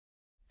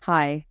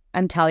Hi,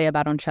 I'm Talia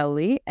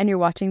Baroncelli, and you're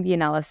watching the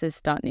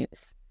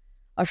analysis.news.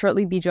 I'll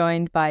shortly be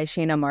joined by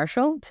Shana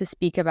Marshall to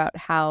speak about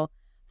how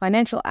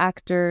financial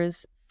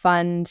actors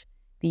fund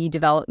the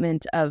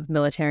development of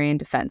military and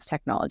defense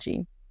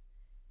technology.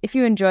 If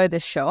you enjoy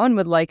this show and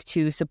would like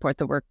to support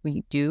the work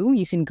we do,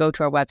 you can go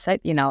to our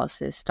website,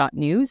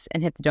 theanalysis.news,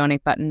 and hit the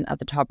donate button at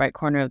the top right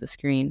corner of the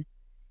screen.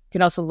 You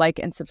can also like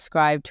and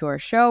subscribe to our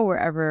show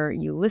wherever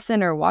you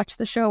listen or watch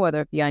the show, whether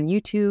it be on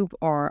YouTube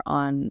or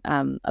on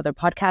other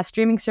podcast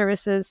streaming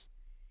services.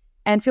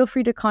 And feel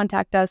free to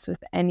contact us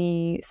with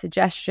any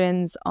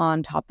suggestions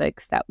on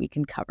topics that we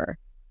can cover.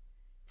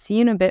 See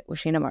you in a bit with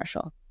Shana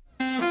Marshall.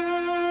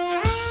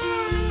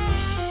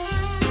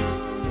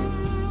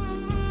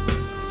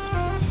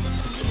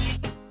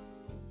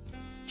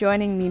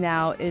 Joining me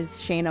now is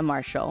Shana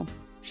Marshall.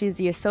 She's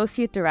the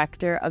Associate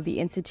Director of the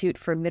Institute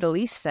for Middle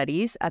East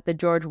Studies at the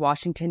George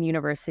Washington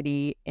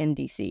University in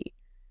D.C.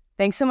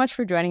 Thanks so much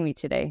for joining me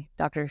today,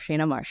 Dr.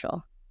 Shana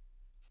Marshall.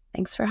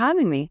 Thanks for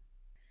having me.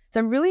 So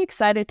I'm really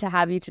excited to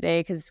have you today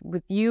because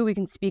with you, we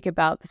can speak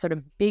about the sort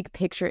of big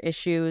picture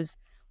issues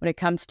when it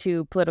comes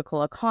to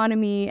political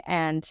economy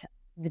and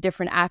the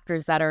different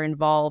actors that are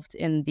involved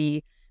in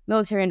the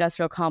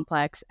military-industrial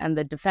complex and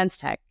the defense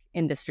tech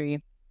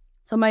industry.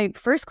 So my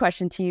first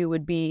question to you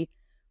would be,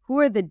 who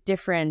are the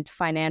different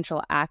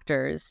financial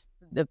actors,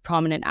 the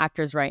prominent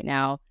actors right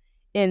now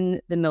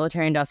in the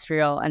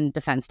military-industrial and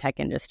defense tech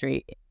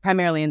industry,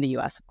 primarily in the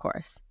U.S., of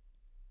course?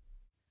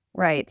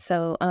 Right.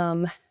 So,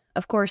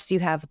 of course, you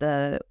have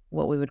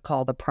what we would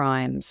call the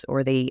primes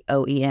or the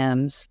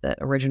OEMs, the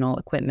original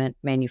equipment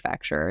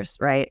manufacturers,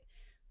 right?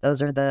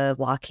 Those are the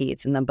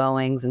Lockheeds and the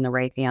Boeings and the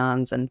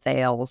Raytheons and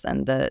Thales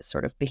and the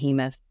sort of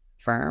behemoth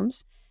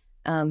firms.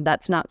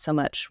 That's not so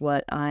much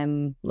what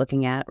I'm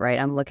looking at, right?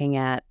 I'm looking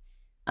at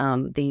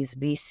these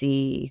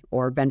VC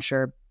or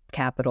venture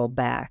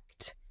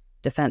capital-backed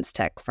defense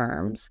tech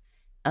firms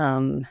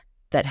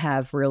that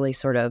have really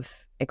sort of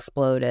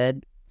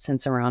exploded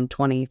since around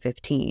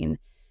 2015.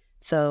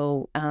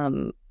 So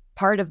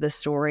part of the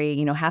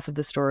story, half of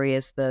the story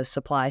is the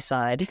supply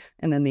side,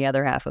 and then the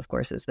other half, of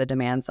course, is the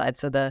demand side.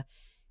 So the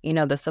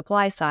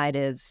supply side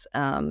is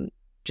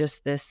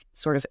just this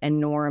sort of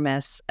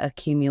enormous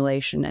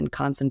accumulation and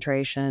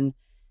concentration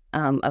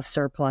of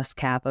surplus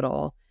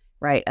capital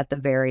right at the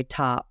very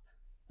top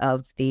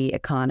of the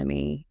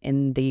economy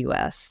in the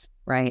U.S.,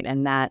 right?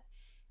 And that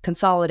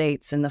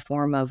consolidates in the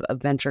form of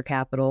venture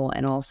capital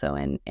and also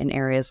in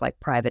areas like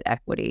private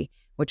equity,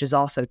 which is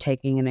also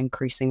taking an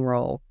increasing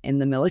role in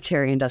the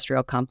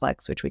military-industrial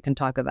complex, which we can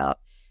talk about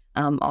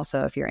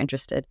also if you're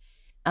interested.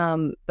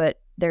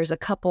 But there's a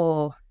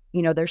couple,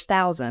 there's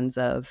thousands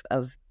of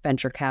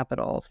venture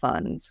capital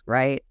funds,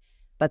 right?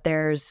 But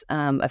there's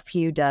a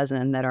few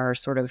dozen that are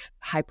sort of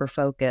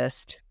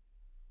hyper-focused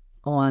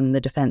on the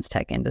defense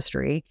tech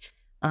industry.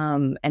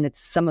 And it's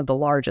some of the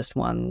largest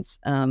ones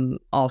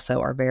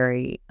also are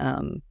very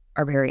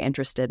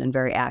interested and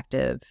very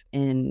active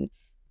in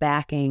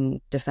backing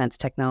defense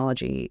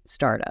technology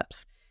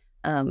startups.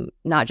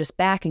 Not just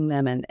backing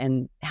them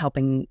and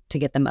helping to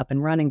get them up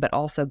and running, but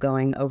also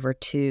going over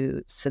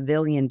to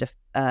civilian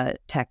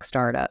tech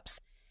startups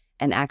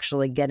and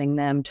actually getting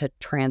them to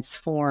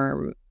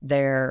transform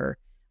their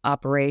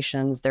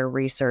operations, their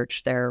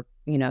research, their,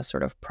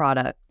 sort of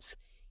products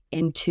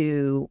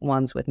into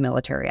ones with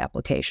military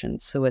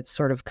applications. So it's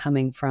sort of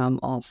coming from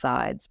all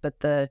sides.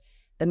 But the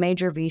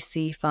major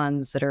VC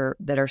funds that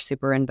are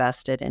super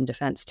invested in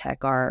defense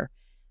tech are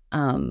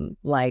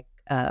like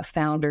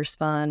Founders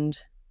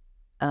Fund,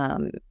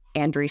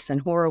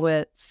 Andreessen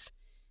Horowitz,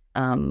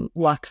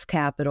 Lux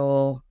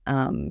Capital,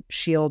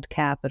 Shield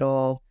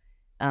Capital,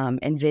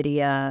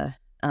 NVIDIA.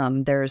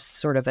 There's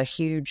sort of a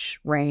huge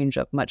range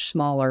of much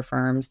smaller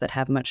firms that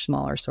have much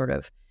smaller sort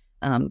of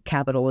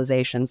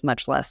capitalizations,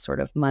 much less sort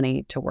of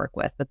money to work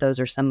with. But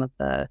those are some of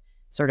the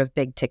sort of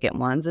big ticket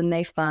ones. And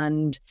they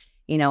fund,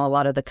 a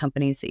lot of the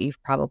companies that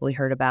you've probably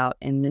heard about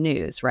in the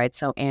news, right?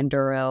 So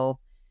Anduril,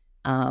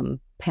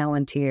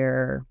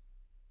 Palantir,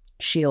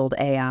 Shield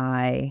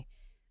AI,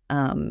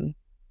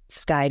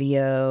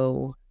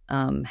 Skydio,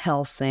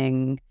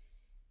 Helsing,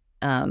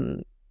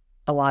 a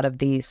lot of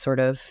these sort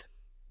of,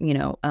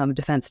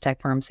 defense tech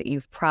firms that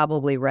you've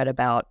probably read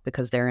about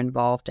because they're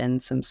involved in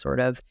some sort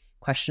of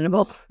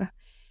questionable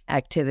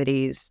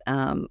activities,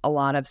 a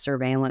lot of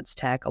surveillance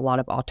tech, a lot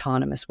of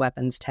autonomous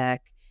weapons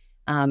tech,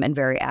 and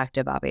very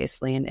active,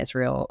 obviously, in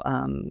Israel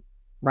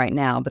right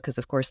now because,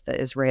 of course, the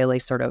Israeli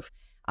sort of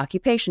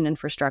occupation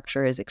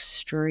infrastructure is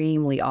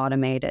extremely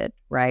automated,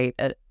 right?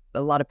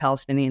 A lot of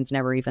Palestinians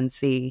never even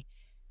see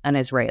an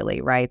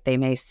Israeli, right? They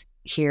may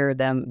hear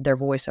their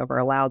voice over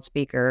a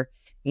loudspeaker,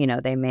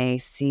 they may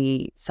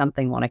see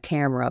something on a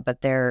camera, but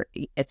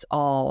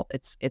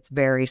it's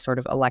very sort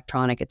of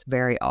electronic, it's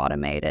very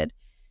automated.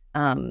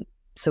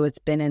 So it's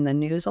been in the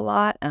news a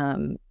lot.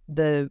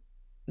 The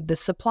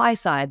supply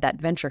side,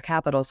 that venture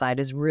capital side,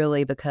 is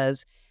really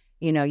because,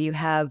 you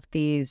have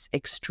these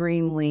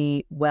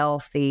extremely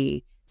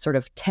wealthy sort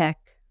of tech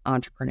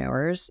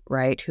entrepreneurs,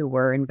 right, who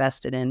were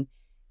invested in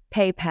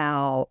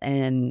PayPal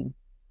and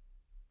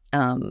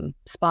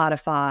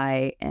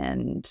Spotify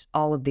and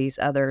all of these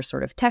other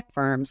sort of tech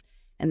firms.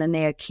 And then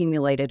they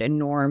accumulated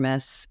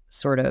enormous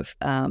sort of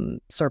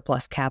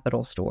surplus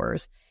capital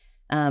stores.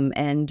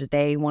 And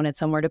they wanted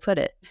somewhere to put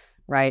it,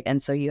 right?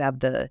 And so you have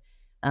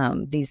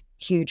these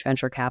huge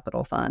venture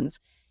capital funds.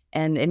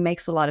 And it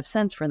makes a lot of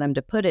sense for them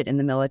to put it in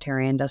the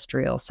military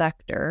industrial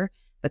sector,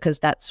 because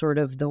that's sort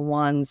of the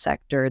one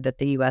sector that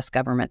the U.S.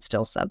 government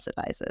still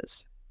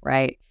subsidizes,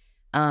 right?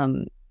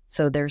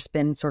 So there's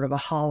been sort of a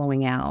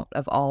hollowing out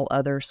of all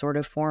other sort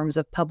of forms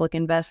of public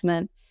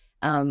investment.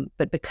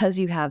 But because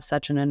you have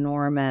such an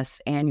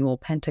enormous annual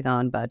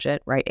Pentagon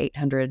budget, right,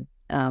 $800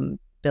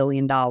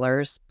 billion,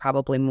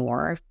 probably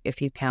more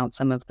if you count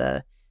some of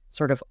the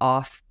sort of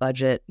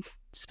off-budget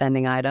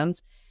spending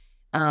items,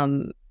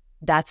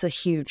 that's a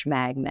huge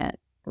magnet,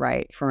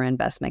 right, for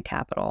investment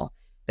capital,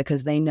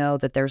 because they know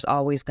that there's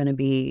always going to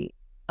be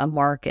a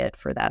market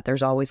for that.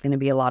 There's always going to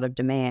be a lot of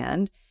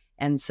demand.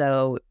 And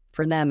so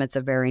for them, it's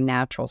a very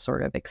natural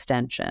sort of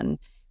extension,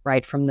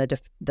 right, from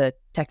the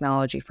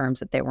technology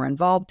firms that they were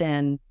involved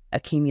in,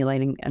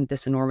 accumulating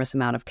this enormous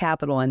amount of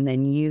capital and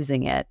then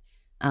using it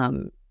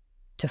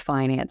to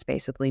finance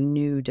basically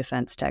new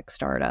defense tech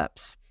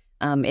startups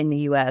in the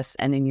U.S.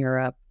 and in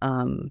Europe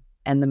and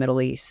the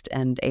Middle East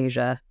and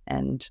Asia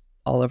and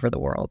all over the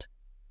world.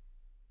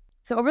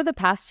 So over the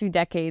past 2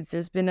 decades,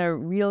 there's been a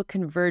real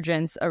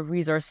convergence of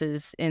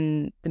resources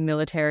in the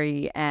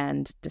military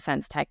and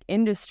defense tech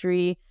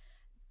industry.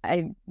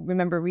 I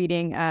remember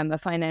reading a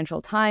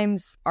Financial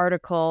Times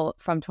article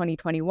from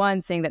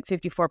 2021 saying that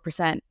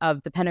 54%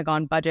 of the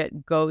Pentagon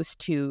budget goes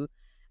to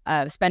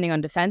spending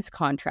on defense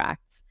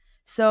contracts.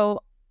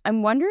 So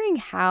I'm wondering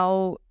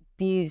how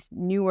these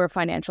newer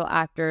financial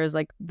actors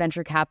like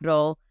venture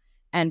capital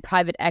and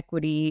private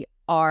equity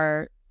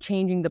are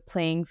changing the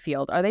playing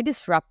field. Are they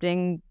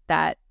disrupting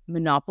that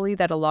monopoly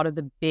that a lot of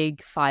the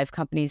big 5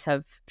 companies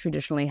have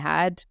traditionally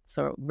had?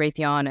 So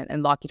Raytheon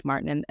and Lockheed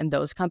Martin and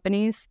those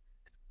companies?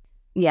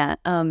 Yeah,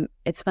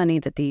 it's funny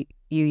that you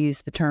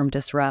use the term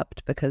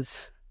disrupt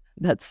because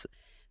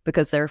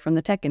they're from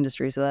the tech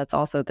industry. So that's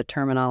also the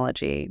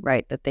terminology,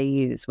 right, that they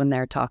use when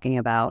they're talking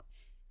about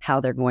how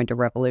they're going to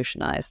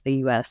revolutionize the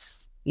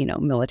U.S.,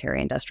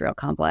 military industrial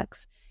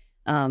complex.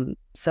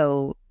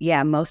 So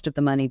yeah, most of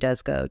the money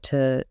does go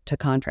to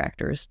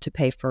contractors to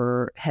pay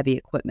for heavy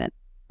equipment,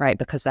 right,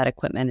 because that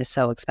equipment is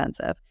so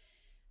expensive.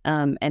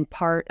 And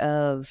part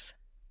of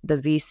the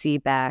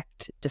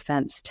VC-backed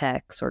defense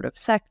tech sort of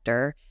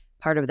sector,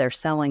 part of their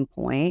selling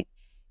point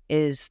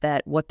is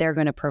that what they're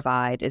going to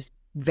provide is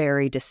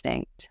very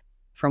distinct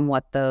from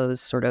what those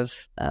sort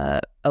of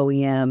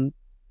OEM,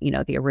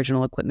 the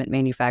original equipment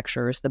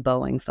manufacturers, the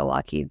Boeings, the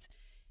Lockheeds,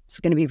 it's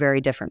going to be very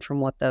different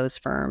from what those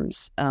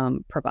firms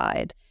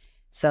provide.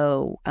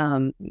 So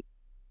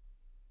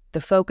the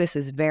focus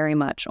is very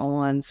much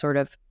on sort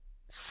of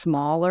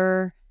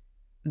smaller,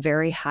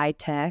 very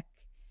high-tech,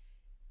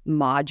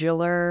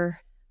 modular,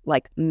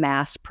 like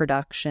mass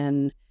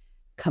production,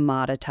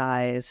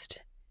 commoditized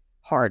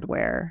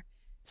hardware.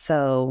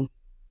 So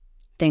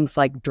things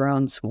like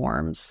drone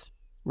swarms,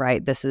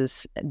 right? This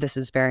is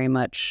very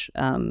much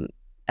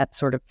at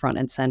sort of front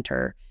and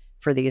center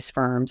for these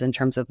firms in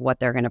terms of what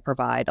they're going to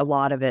provide. A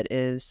lot of it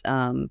is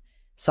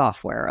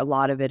software. A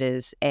lot of it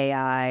is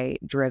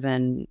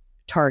AI-driven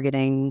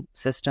targeting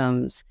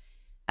systems.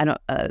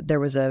 There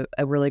was a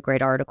really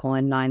great article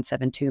in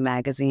 972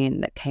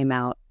 magazine that came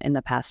out in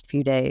the past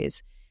few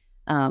days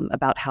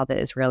about how the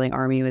Israeli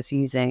army was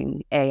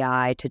using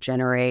AI to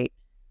generate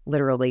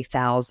literally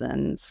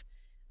thousands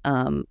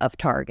of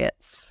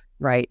targets,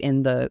 right,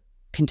 in the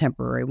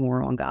contemporary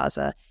war on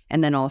Gaza,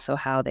 and then also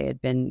how they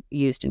had been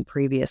used in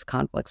previous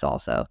conflicts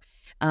also.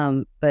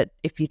 But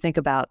if you think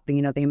about the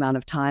amount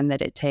of time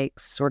that it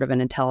takes sort of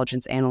an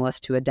intelligence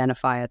analyst to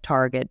identify a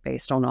target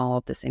based on all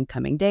of this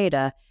incoming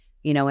data,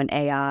 an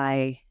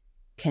AI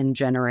can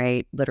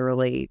generate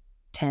literally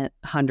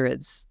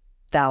hundreds,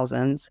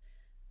 thousands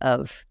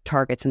of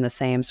targets in the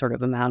same sort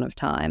of amount of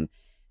time.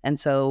 And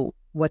so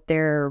what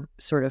they're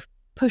sort of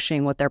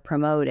pushing, what they're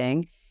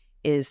promoting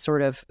is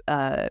sort of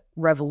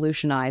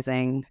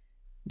revolutionizing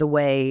the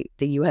way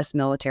the U.S.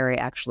 military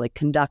actually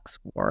conducts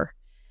war.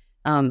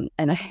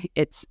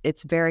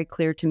 It's very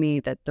clear to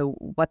me that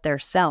what they're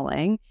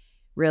selling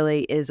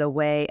really is a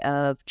way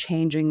of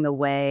changing the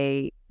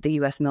way the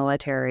U.S.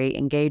 military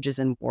engages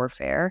in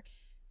warfare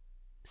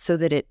so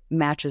that it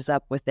matches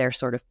up with their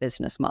sort of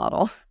business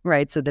model,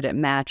 right? So that it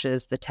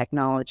matches the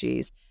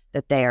technologies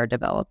that they are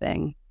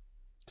developing.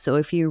 So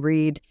if you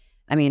read,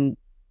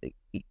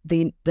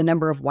 the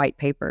number of white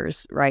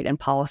papers, right, and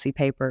policy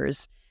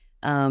papers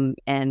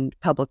and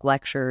public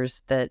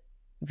lectures that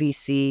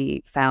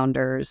VC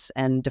founders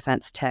and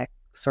defense tech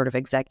sort of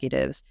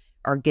executives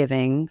are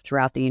giving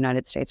throughout the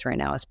United States right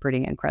now is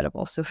pretty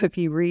incredible. So if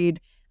you read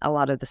a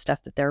lot of the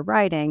stuff that they're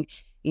writing,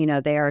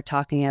 they are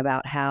talking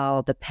about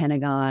how the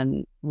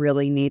Pentagon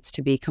really needs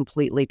to be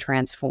completely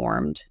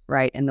transformed,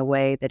 right, in the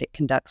way that it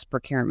conducts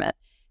procurement.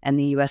 And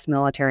the U.S.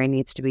 military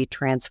needs to be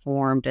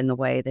transformed in the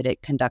way that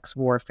it conducts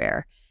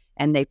warfare.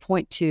 And they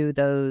point to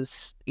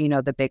those,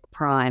 the big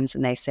primes,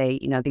 and they say,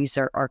 these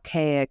are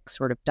archaic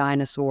sort of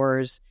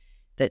dinosaurs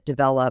that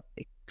develop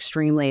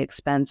extremely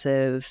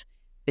expensive,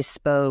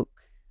 bespoke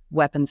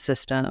weapon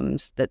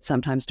systems that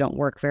sometimes don't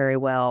work very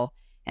well,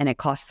 and it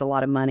costs a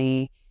lot of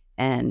money,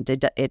 and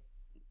it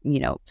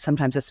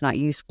sometimes it's not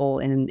useful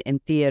in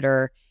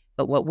theater.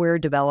 But what we're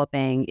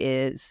developing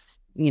is,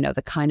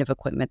 the kind of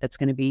equipment that's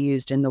going to be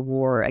used in the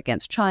war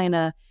against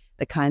China,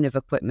 the kind of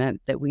equipment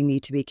that we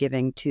need to be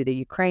giving to the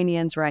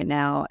Ukrainians right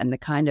now, and the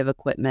kind of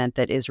equipment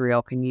that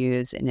Israel can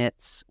use in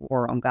its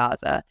war on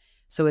Gaza.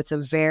 So it's a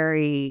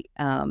very,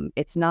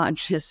 it's not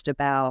just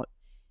about,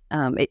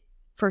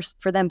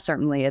 for them,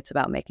 certainly it's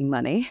about making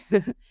money,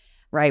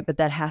 right? But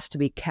that has to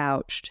be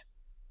couched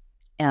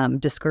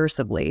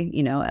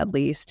discursively, at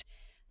least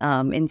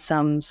in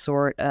some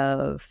sort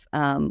of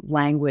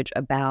language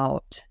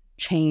about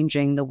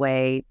changing the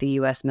way the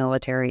U.S.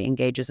 military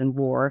engages in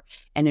war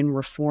and in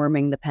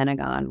reforming the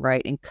Pentagon,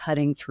 right, and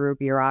cutting through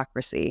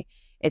bureaucracy.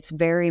 It's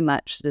very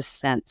much the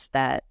sense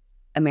that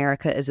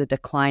America is a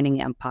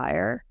declining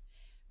empire,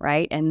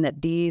 right, and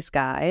that these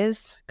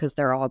guys, because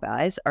they're all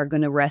guys, are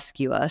going to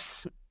rescue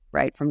us,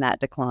 right, from that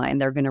decline.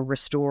 They're going to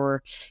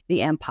restore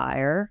the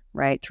empire,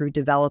 right, through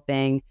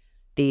developing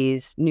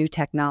these new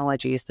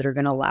technologies that are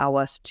going to allow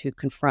us to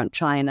confront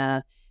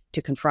China,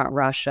 to confront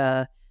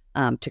Russia,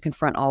 to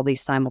confront all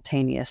these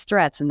simultaneous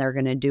threats. And they're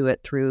going to do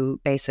it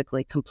through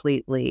basically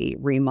completely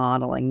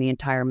remodeling the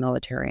entire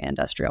military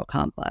industrial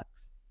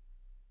complex.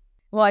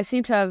 Well, I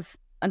seem to have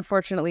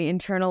unfortunately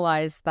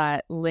internalized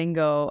that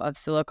lingo of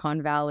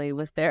Silicon Valley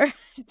with their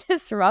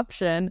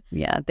disruption.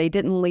 Yeah, they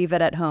didn't leave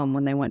it at home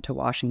when they went to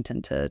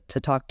Washington to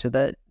talk to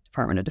the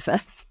Department of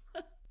Defense.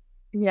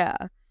 Yeah.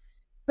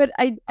 But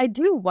I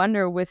do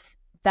wonder with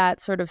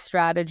that sort of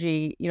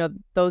strategy,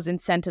 those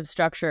incentive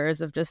structures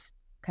of just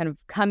kind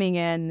of coming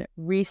in,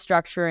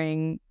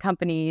 restructuring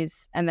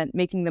companies, and then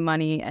making the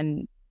money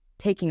and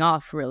taking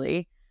off,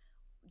 really.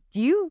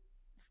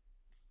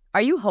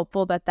 Are you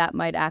hopeful that that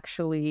might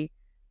actually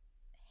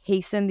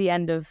hasten the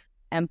end of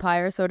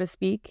empire, so to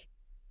speak?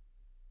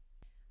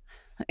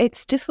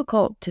 It's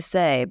difficult to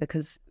say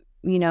because,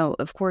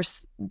 of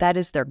course, that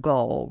is their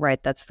goal,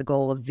 right? That's the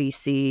goal of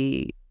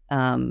VC,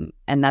 and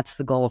that's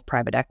the goal of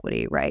private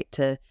equity, right?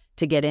 To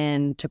get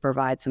in, to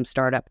provide some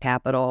startup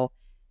capital,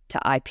 to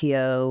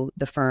IPO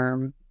the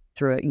firm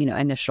through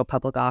initial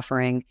public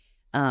offering,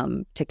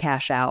 to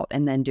cash out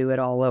and then do it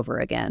all over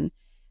again.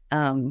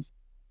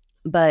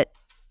 But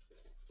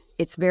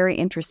it's very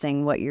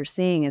interesting. What you're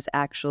seeing is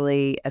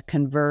actually a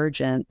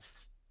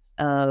convergence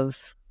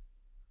of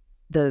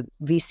the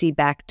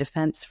VC-backed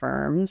defense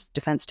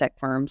tech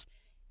firms,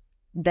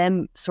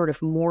 them sort of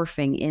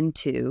morphing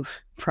into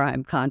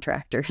prime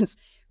contractors,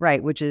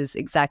 right? Which is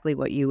exactly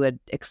what you would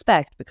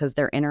expect because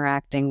they're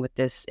interacting with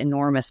this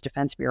enormous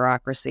defense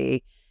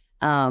bureaucracy,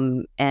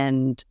 and,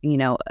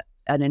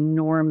 an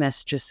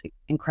enormous, just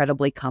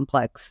incredibly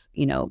complex,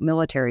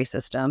 military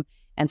system.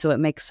 And so it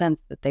makes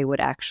sense that they would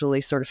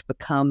actually sort of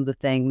become the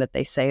thing that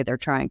they say they're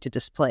trying to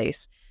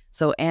displace.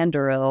 So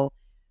Anduril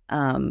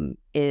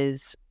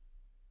is,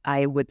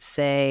 I would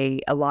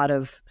say, a lot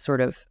of sort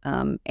of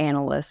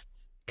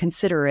analysts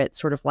consider it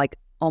sort of like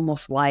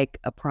almost like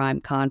a prime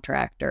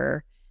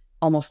contractor,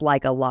 almost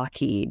like a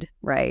Lockheed,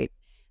 right?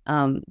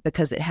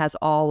 Because it has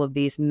all of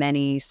these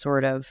many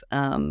sort of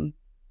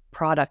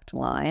product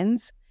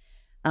lines.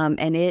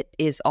 And it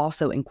is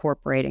also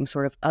incorporating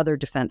sort of other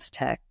defense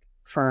tech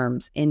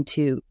firms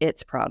into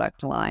its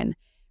product line,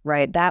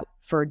 right? That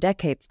for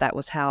decades, that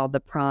was how the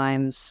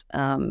primes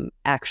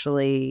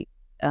actually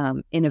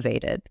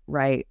innovated,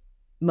 right?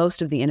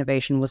 Most of the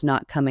innovation was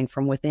not coming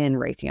from within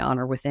Raytheon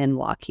or within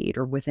Lockheed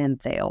or within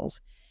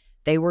Thales.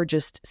 They were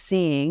just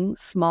seeing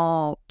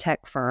small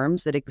tech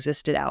firms that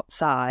existed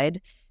outside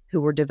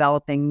who were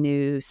developing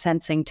new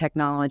sensing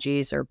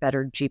technologies or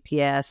better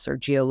GPS or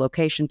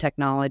geolocation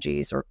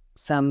technologies or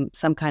some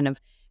kind of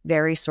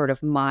very sort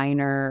of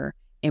minor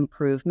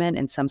improvement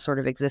in some sort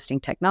of existing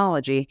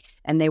technology,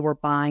 and they were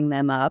buying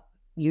them up,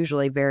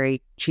 usually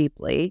very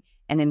cheaply,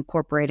 and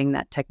incorporating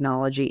that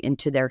technology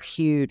into their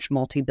huge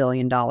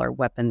multi-billion-dollar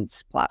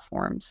weapons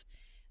platforms.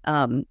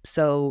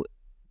 So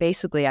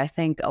basically, I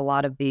think a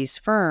lot of these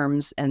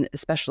firms, and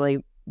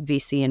especially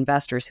VC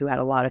investors who had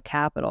a lot of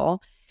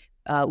capital,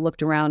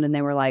 looked around and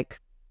they were like,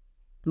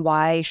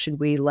 why should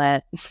we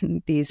let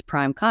these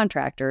prime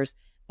contractors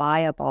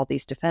buy up all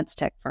these defense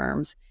tech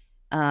firms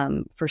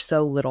for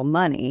so little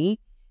money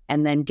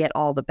and then get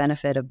all the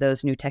benefit of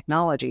those new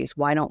technologies?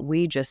 Why don't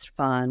we just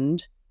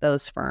fund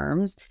those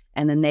firms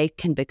and then they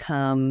can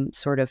become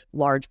sort of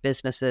large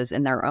businesses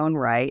in their own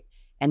right,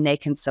 and they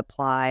can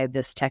supply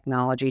this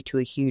technology to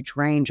a huge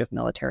range of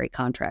military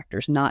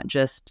contractors, not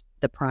just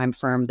the prime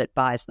firm that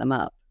buys them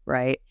up,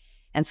 right?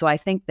 And so I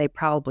think they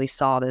probably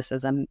saw this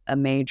as a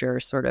major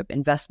sort of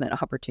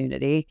investment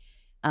opportunity.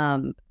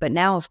 But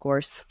now, of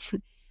course,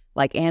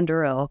 like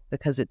Anduril,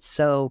 because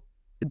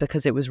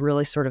it was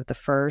really sort of the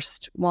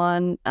first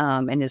one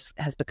and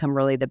has become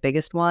really the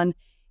biggest one,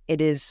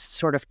 it is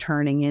sort of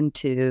turning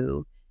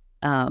into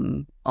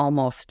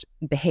almost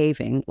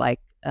behaving like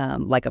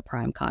a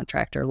prime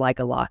contractor, like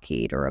a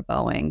Lockheed or a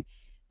Boeing.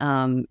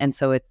 And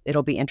so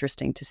it'll be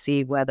interesting to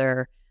see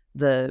whether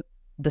the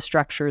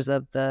structures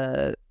of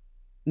the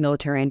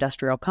military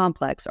industrial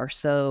complex are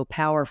so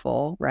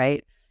powerful,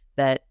 right,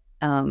 that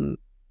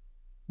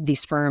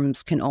these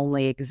firms can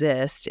only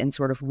exist in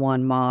sort of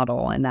one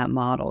model, and that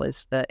model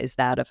is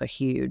that of a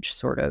huge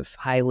sort of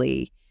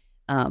highly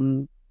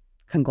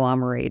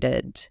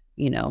conglomerated,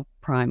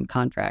 prime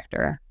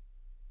contractor.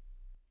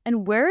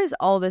 And where is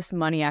all this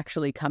money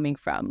actually coming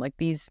from? Like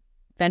these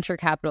venture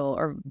capital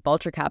or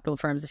vulture capital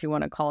firms, if you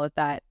want to call it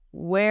that,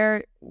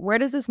 where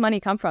does this money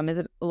come from? Is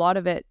it a lot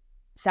of it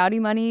Saudi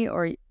money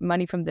or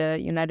money from the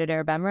United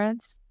Arab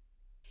Emirates?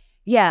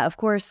 Yeah, of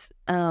course.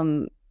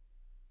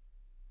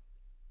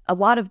 A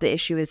lot of the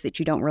issue is that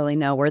you don't really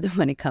know where the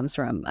money comes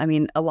from. I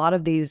mean, a lot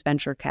of these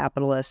venture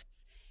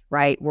capitalists,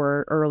 right,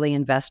 were early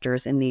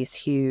investors in these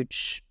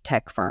huge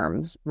tech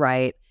firms,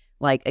 right?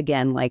 Like,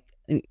 again, like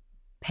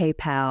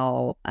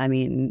PayPal. I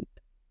mean,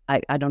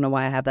 I don't know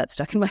why I have that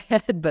stuck in my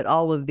head, but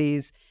all of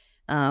these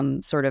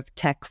sort of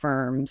tech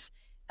firms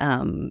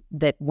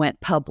that went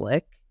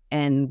public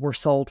and were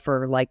sold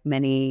for like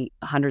many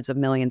hundreds of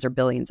millions or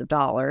billions of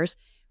dollars,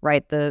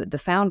 right?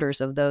 The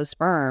founders of those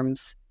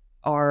firms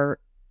are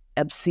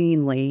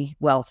obscenely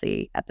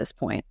wealthy at this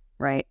point,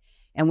 right?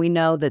 And we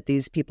know that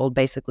these people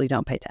basically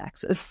don't pay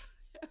taxes,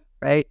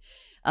 right?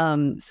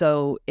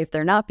 So if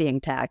they're not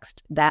being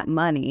taxed, that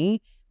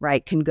money,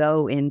 right, can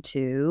go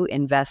into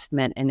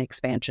investment and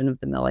expansion of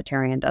the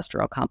military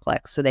industrial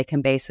complex. So they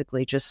can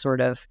basically just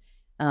sort of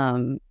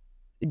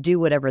do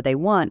whatever they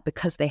want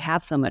because they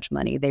have so much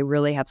money. They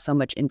really have so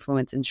much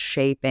influence in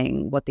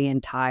shaping what the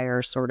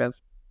entire sort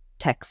of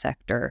tech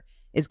sector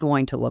is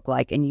going to look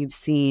like. And you've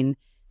seen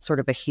sort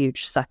of a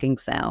huge sucking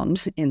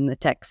sound in the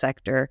tech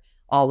sector,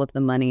 all of the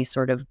money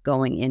sort of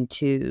going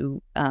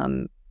into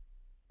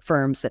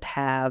firms that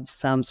have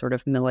some sort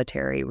of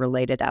military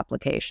related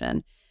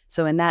application.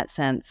 So in that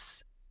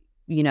sense,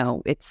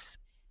 it's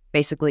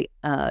basically,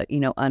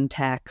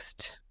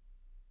 untaxed,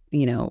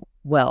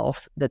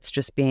 wealth that's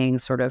just being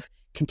sort of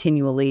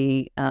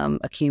continually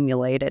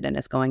accumulated and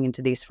is going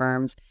into these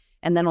firms.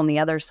 And then on the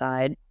other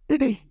side,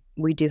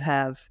 we do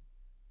have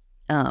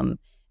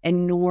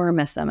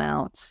enormous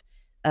amounts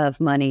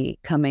of money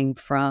coming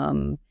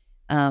from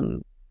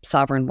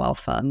sovereign wealth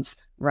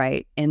funds,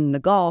 right, in the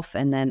Gulf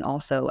and then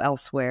also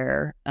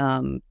elsewhere,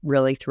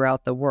 really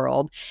throughout the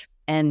world,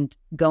 and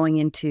going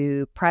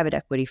into private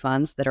equity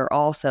funds that are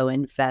also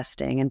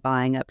investing and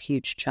buying up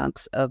huge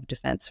chunks of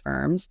defense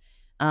firms.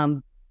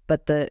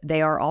 But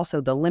they are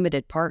also the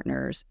limited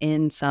partners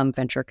in some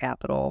venture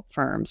capital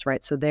firms,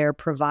 right? So they're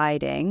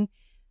providing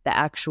the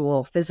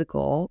actual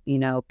physical,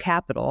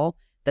 capital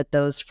that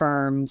those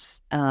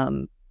firms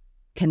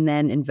can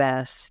then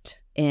invest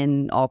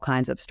in all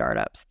kinds of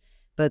startups.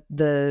 But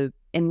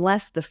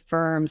unless the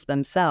firms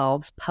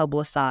themselves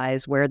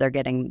publicize where they're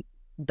getting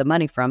the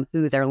money from,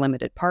 who their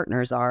limited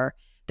partners are,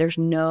 there's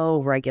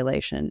no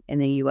regulation in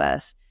the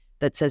U.S.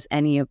 that says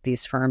any of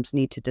these firms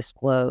need to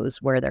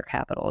disclose where their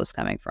capital is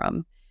coming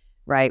from,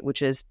 right?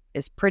 Which is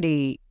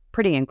pretty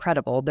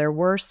incredible. There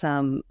were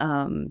some,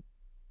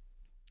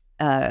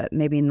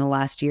 maybe in the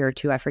last year or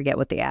two, I forget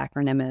what the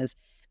acronym is,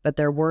 but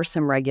there were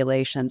some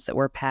regulations that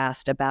were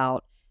passed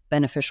about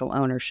beneficial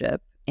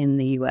ownership in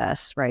the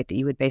U.S., right? That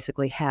you would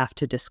basically have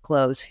to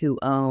disclose who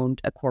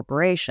owned a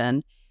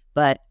corporation,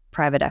 but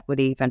private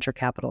equity, venture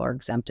capital are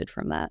exempted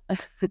from that,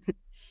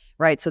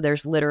 right? So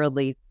there's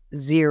literally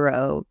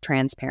zero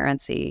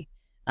transparency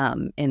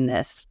in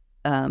this.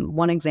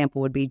 One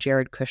example would be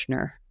Jared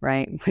Kushner,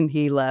 right? When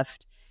he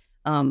left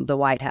the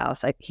White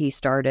House, he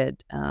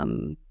started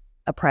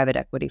a private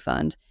equity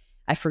fund.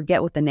 I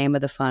forget what the name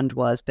of the fund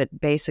was,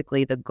 but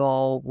basically the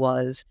goal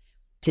was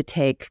to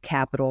take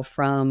capital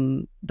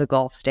from the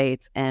Gulf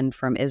states and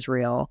from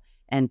Israel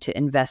and to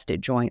invest it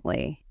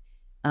jointly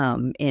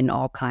in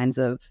all kinds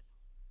of,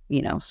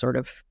 sort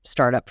of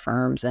startup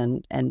firms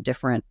and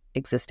different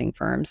existing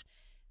firms.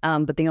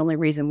 But the only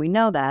reason we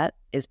know that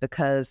is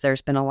because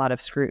there's been a lot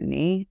of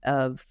scrutiny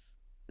of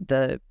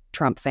the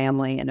Trump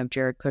family and of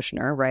Jared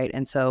Kushner, right?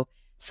 And so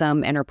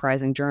some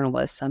enterprising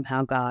journalists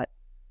somehow got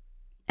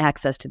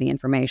access to the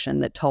information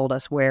that told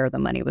us where the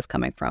money was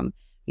coming from,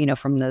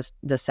 from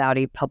the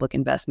Saudi Public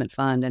Investment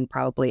Fund and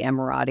probably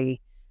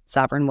Emirati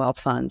sovereign wealth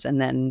funds, and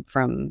then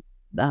from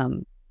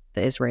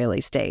the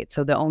Israeli state.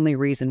 So the only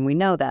reason we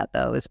know that,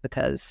 though, is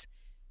because,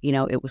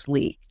 it was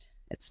leaked.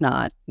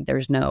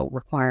 There's no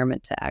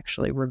requirement to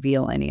actually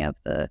reveal any of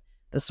the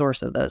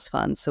source of those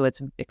funds. So it's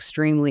an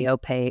extremely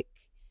opaque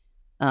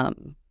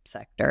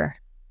sector.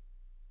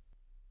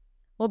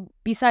 Well,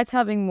 besides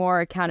having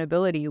more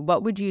accountability,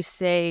 what would you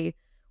say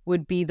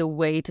would be the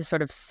way to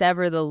sort of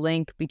sever the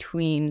link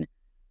between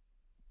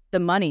the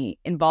money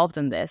involved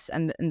in this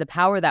and the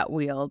power that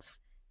wields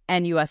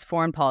and U.S.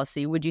 foreign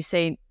policy? Would you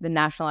say the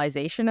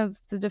nationalization of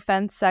the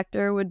defense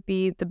sector would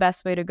be the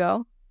best way to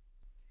go?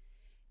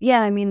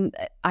 Yeah, I mean,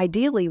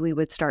 ideally, we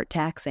would start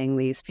taxing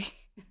these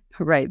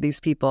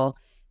people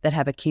that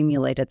have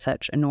accumulated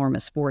such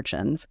enormous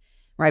fortunes.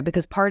 right?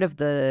 Because part of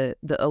the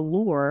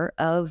allure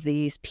of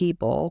these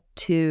people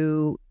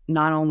to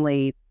not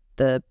only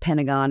the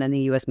Pentagon and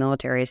the U.S.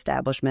 military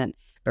establishment,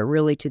 but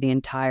really to the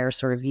entire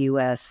sort of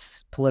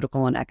U.S.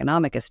 political and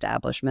economic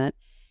establishment,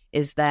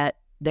 is that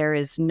there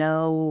is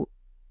no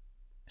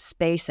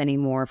space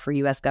anymore for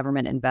U.S.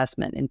 government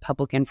investment in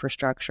public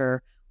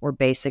infrastructure or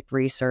basic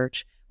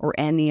research or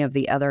any of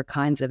the other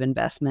kinds of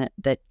investment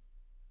that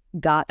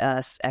got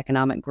us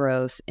economic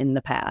growth in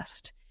the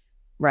past,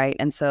 right?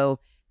 And so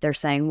they're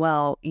saying,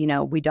 well,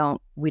 we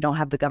don't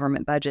have the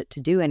government budget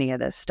to do any of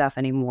this stuff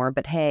anymore,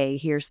 but hey,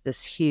 here's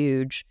this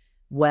huge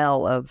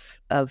well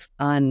of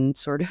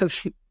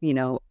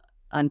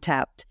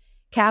untapped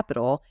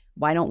capital.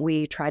 Why don't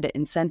we try to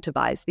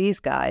incentivize these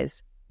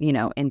guys,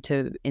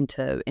 into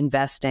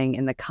investing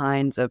in the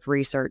kinds of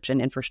research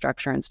and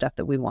infrastructure and stuff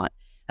that we want?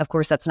 Of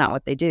course, that's not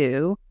what they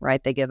do,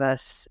 right? They give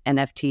us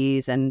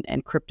NFTs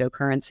and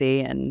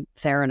cryptocurrency and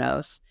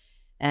Theranos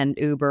and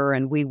Uber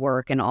and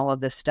WeWork and all of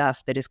this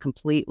stuff that is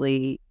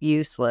completely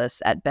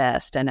useless at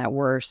best and at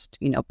worst,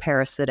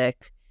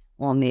 parasitic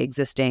on the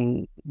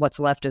existing, what's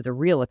left of the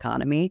real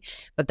economy.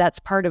 But that's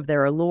part of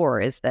their allure,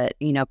 is that,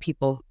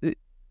 people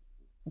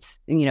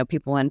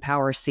in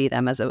power see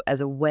them as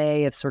a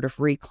way of sort of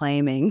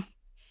reclaiming,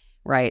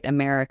 right,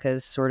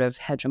 America's sort of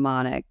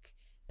hegemonic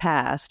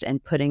past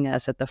and putting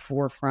us at the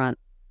forefront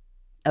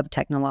of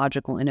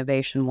technological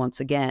innovation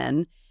once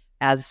again,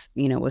 as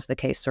was the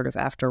case sort of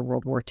after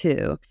World War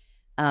II.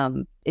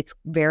 It's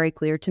very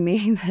clear to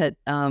me that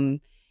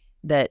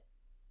that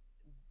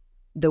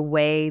the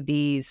way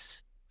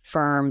these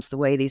firms, the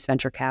way these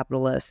venture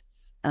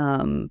capitalists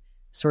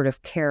sort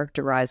of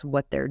characterize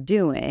what they're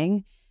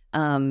doing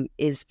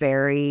is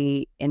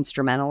very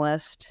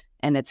instrumentalist,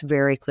 and it's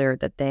very clear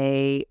that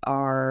they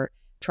are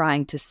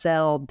trying to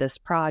sell this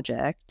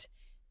project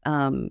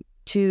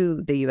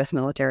to the U.S.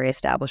 military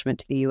establishment,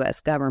 to the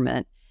U.S.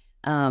 government,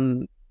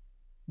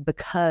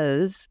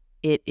 because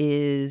it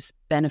is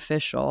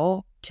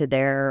beneficial to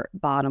their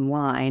bottom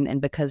line,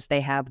 and because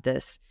they have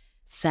this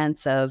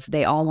sense of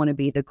they all want to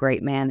be the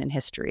great man in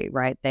history,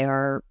 right? They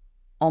are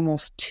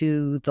almost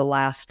to the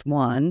last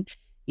one,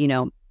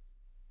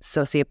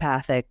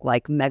 sociopathic,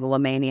 like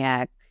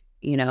megalomaniac,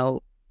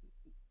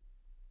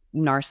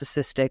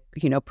 narcissistic,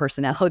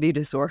 personality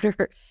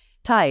disorder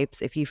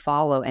types. If you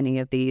follow any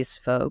of these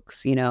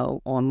folks,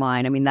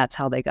 online, I mean, that's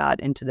how they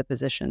got into the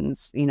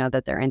positions,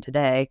 that they're in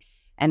today.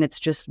 And it's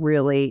just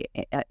really,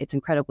 it's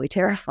incredibly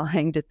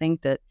terrifying to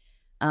think that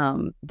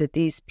that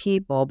these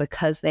people,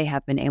 because they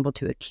have been able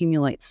to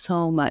accumulate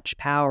so much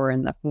power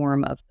in the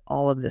form of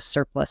all of this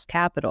surplus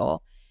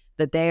capital,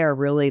 that they are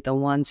really the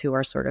ones who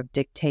are sort of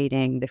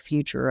dictating the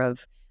future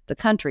of the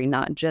country,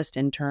 not just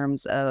in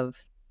terms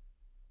of,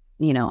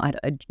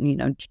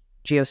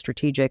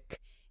 geostrategic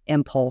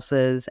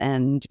impulses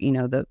and,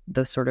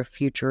 the sort of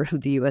future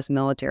of the U.S.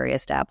 military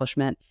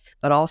establishment,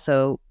 but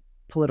also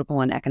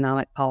political and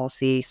economic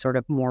policy sort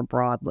of more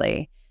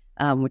broadly,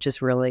 which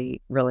is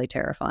really, really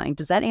terrifying.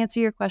 Does that answer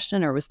your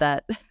question, or was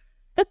that,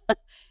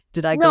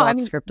 did I go off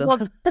script?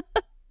 Well,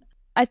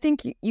 I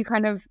think you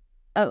kind of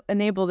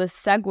enable this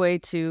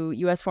segue to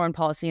U.S. foreign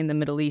policy in the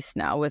Middle East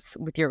now with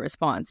your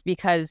response,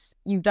 because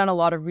you've done a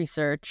lot of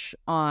research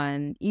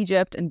on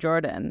Egypt and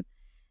Jordan.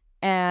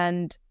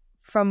 And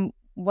from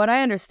what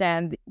I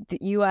understand, the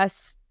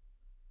U.S.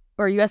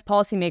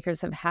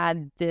 policymakers have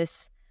had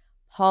this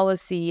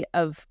policy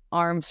of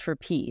arms for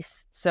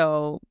peace.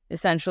 So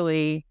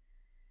essentially,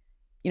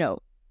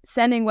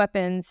 sending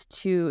weapons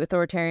to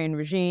authoritarian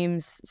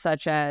regimes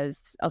such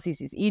as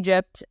El-Sisi's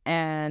Egypt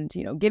and,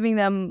 giving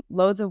them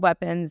loads of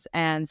weapons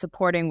and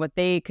supporting what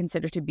they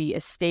consider to be a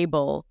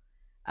stable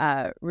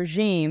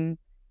regime,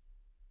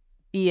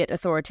 be it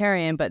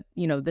authoritarian, but,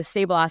 the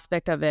stable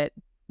aspect of it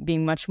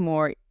being much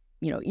more,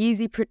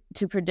 easy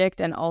to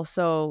predict, and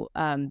also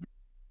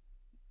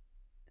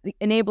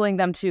enabling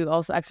them to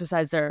also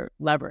exercise their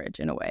leverage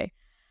in a way.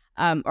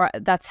 Or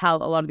that's how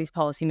a lot of these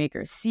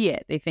policymakers see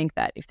it. They think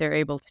that if they're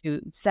able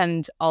to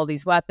send all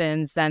these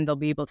weapons, then they'll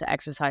be able to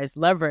exercise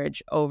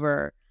leverage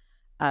over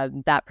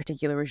that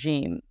particular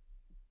regime.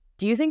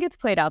 Do you think it's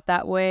played out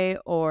that way,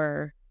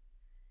 or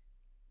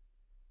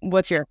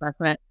what's your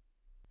assessment?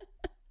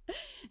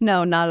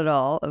 No, not at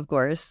all, of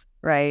course,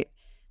 right?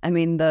 I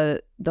mean,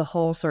 the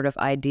whole sort of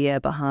idea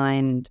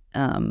behind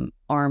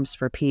arms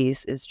for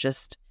peace is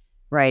just,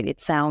 right, it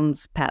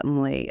sounds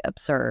patently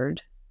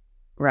absurd,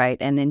 right?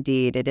 And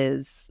indeed, it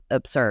is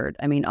absurd.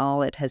 I mean,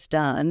 all it has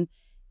done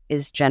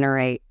is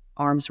generate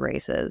arms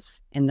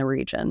races in the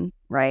region,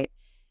 right?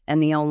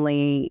 And the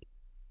only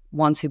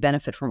ones who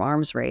benefit from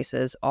arms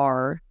races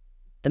are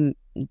the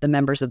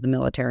members of the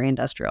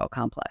military-industrial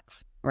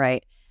complex,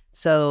 right?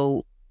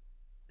 So,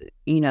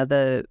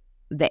 the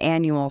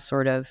annual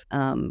sort of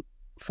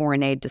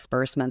foreign aid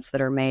disbursements that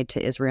are made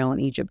to Israel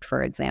and Egypt,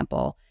 for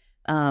example,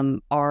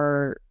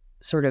 are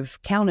sort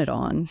of counted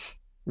on,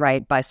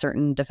 right, by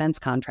certain defense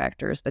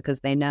contractors,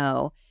 because they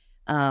know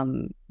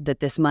that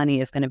this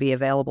money is going to be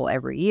available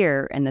every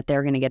year and that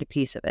they're going to get a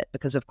piece of it,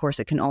 because, of course,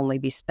 it can only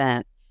be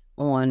spent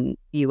on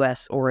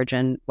U.S.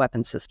 origin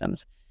weapon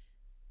systems.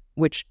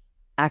 which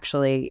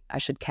actually I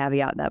should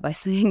caveat that by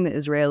saying the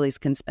Israelis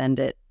can spend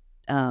it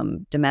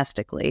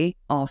domestically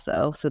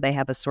also. So they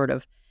have a sort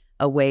of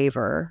a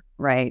waiver,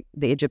 right?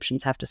 The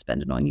Egyptians have to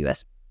spend it on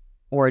U.S.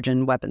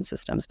 origin weapon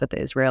systems, but the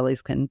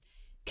Israelis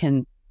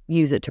can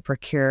use it to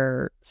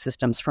procure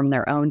systems from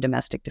their own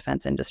domestic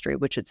defense industry,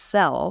 which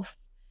itself,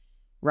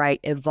 right,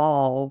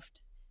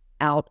 evolved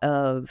out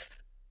of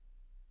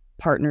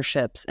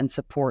partnerships and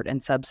support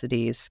and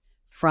subsidies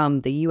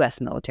from the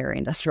U.S. military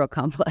industrial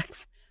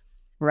complex,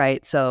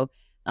 right? So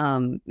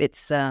it's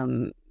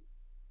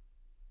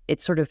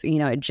sort of,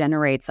 it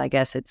generates, I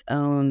guess, its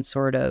own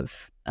sort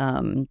of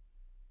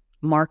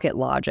market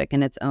logic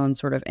and its own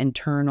sort of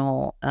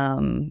internal,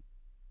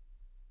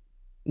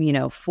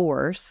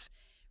 force,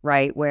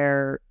 right,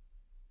 where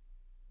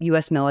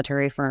U.S.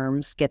 military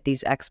firms get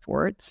these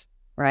exports,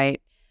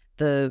 right?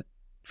 The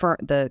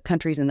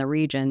countries in the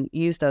region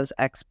use those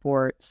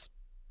exports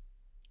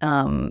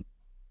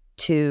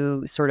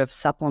to sort of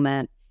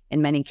supplement,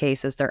 in many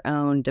cases, their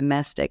own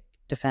domestic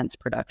defense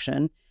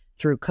production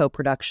through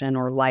co-production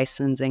or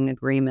licensing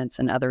agreements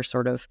and other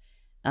sort of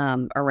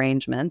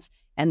arrangements.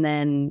 And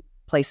then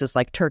places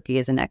like Turkey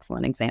is an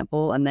excellent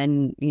example. And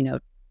then,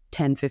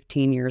 10,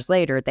 15 years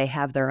later, they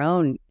have their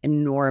own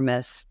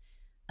enormous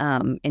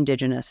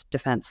indigenous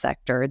defense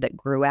sector that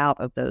grew out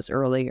of those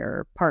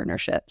earlier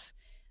partnerships.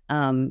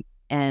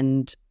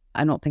 And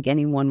I don't think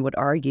anyone would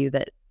argue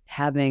that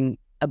having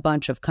a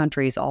bunch of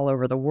countries all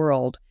over the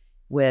world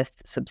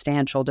with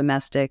substantial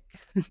domestic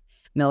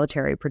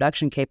military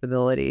production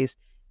capabilities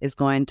is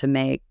going to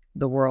make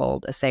the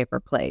world a safer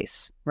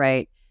place,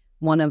 right?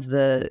 One of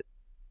the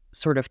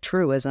sort of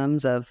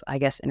truisms of, I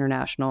guess,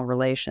 international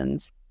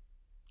relations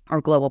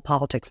or global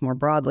politics more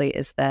broadly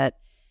is that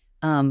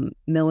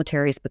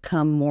militaries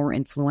become more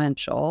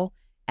influential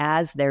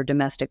as their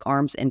domestic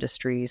arms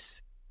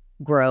industries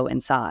grow in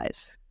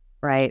size,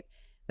 right?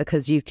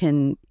 Because you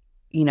can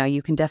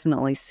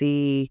definitely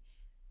see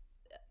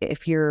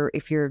if your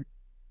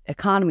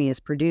economy is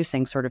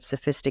producing sort of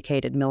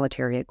sophisticated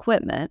military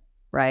equipment,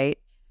 right,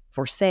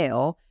 for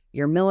sale,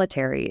 your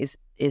military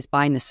is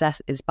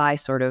by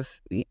sort of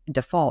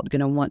default going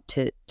to want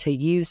to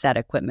use that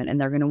equipment,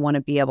 and they're going to want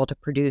to be able to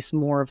produce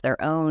more of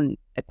their own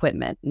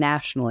equipment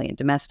nationally and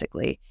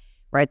domestically,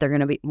 right? They're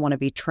going to want to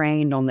be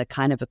trained on the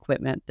kind of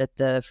equipment that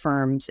the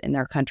firms in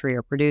their country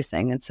are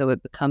producing, and so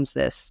it becomes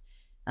this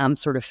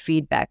sort of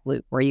feedback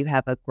loop where you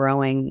have a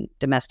growing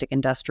domestic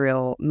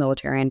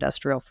military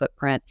industrial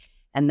footprint,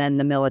 and then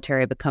the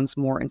military becomes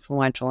more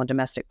influential in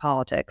domestic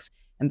politics.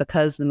 And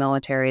because the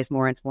military is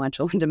more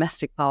influential in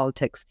domestic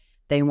politics,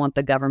 they want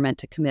the government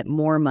to commit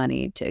more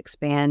money to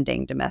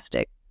expanding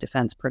domestic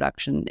defense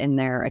production in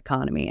their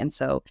economy. And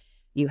so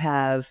you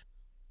have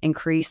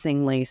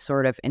increasingly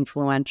sort of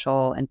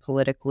influential and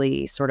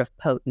politically sort of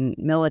potent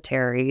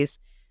militaries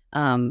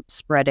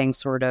spreading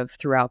sort of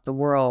throughout the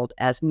world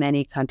as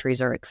many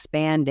countries are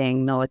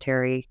expanding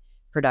military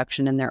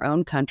production in their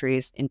own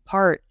countries, in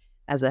part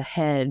as a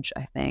hedge,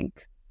 I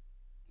think,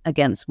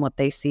 against what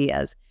they see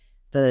as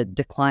the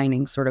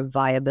declining sort of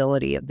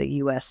viability of the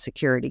U.S.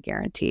 security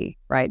guarantee,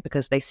 right?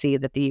 Because they see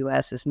that the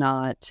U.S. is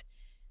not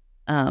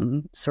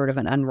sort of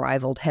an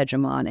unrivaled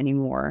hegemon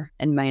anymore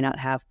and may not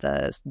have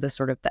the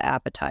sort of the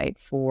appetite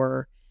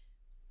for,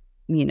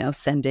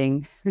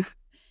 sending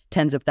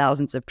tens of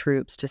thousands of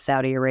troops to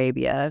Saudi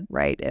Arabia,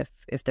 right,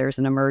 if there's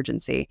an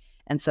emergency.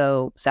 And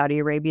so Saudi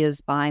Arabia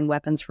is buying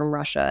weapons from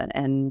Russia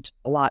and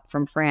a lot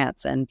from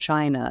France and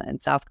China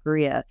and South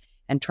Korea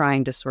and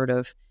trying to sort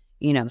of,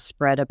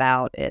 spread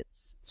about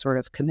its sort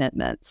of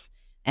commitments.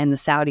 And the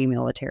Saudi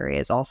military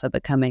is also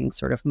becoming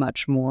sort of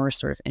much more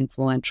sort of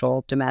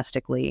influential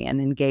domestically and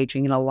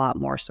engaging in a lot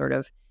more sort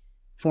of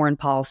foreign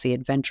policy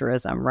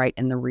adventurism, right,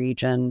 in the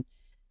region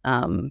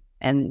and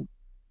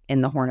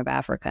in the Horn of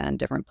Africa and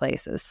different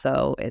places.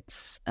 So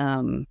it's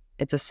a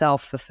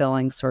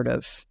self-fulfilling sort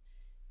of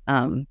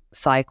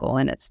cycle,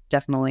 and it's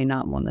definitely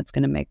not one that's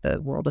going to make the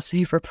world a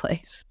safer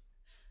place.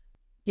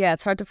 Yeah,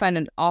 it's hard to find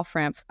an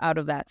off-ramp out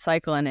of that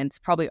cycle, and it's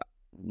probably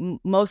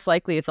most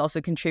likely it's also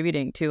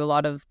contributing to a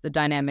lot of the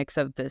dynamics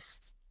of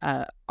this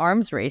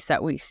arms race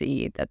that we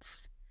see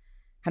that's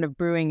kind of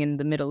brewing in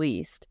the Middle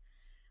East.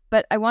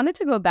 But I wanted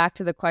to go back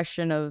to the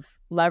question of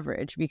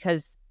leverage,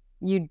 because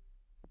you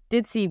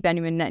did see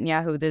Benjamin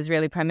Netanyahu, the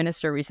Israeli prime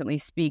minister, recently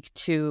speak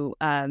to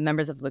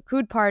members of the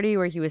Likud party,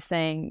 where he was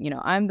saying,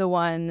 I'm the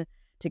one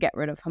to get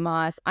rid of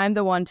Hamas. I'm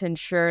the one to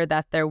ensure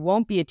that there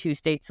won't be a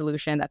two-state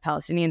solution, that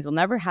Palestinians will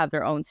never have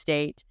their own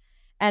state.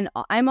 And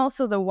I'm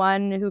also the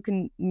one who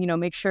can,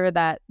 make sure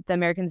that the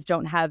Americans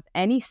don't have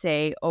any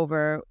say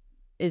over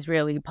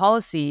Israeli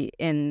policy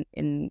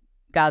in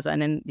Gaza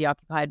and in the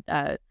occupied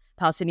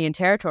Palestinian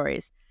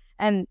territories.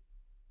 And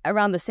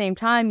around the same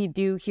time, you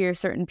do hear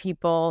certain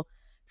people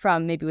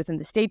from maybe within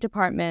the State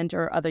Department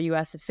or other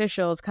U.S.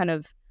 officials kind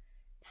of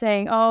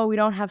saying, oh, we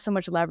don't have so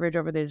much leverage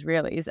over the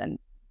Israelis. And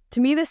to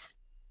me, this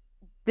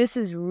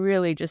is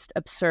really just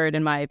absurd,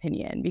 in my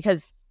opinion,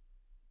 because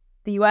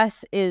the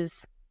U.S.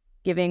 is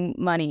giving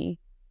money,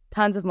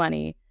 tons of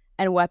money,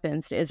 and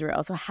weapons to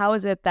Israel. So how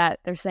is it that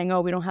they're saying, oh,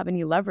 we don't have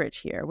any leverage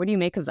here? What do you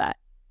make of that?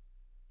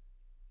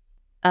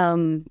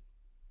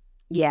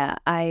 Yeah,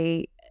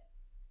 I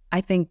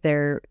think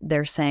they're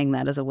saying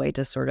that as a way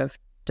to sort of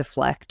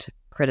deflect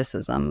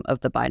criticism of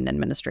the Biden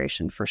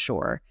administration for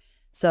sure.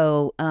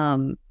 So,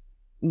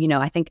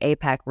 I think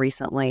AIPAC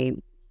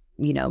recently,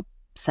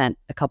 sent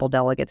a couple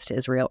delegates to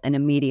Israel, and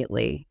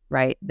immediately,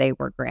 right, they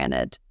were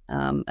granted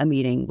a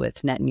meeting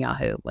with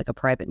Netanyahu, like a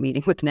private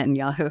meeting with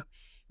Netanyahu,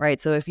 right?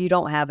 So if you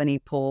don't have any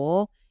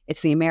pull,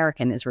 it's the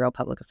American Israel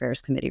Public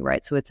Affairs Committee,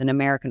 right? So it's an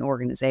American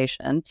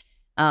organization.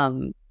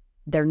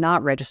 They're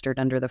not registered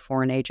under the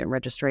Foreign Agent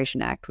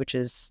Registration Act, which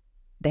is,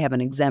 they have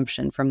an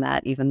exemption from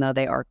that, even though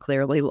they are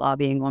clearly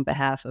lobbying on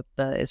behalf of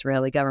the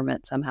Israeli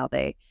government. Somehow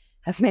they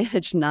have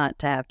managed not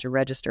to have to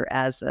register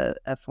as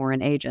a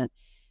foreign agent.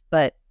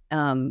 But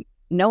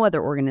no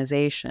other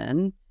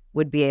organization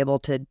would be able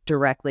to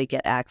directly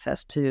get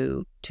access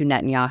to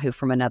Netanyahu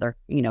from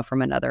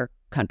another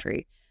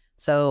country.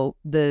 So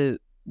the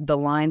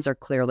lines are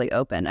clearly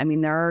open. I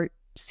mean, there are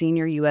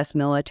senior U.S.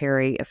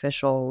 military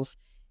officials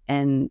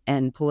and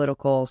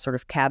political sort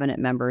of cabinet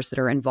members that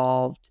are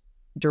involved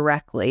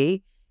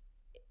directly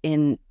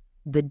in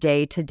the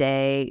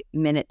day-to-day,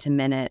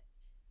 minute-to-minute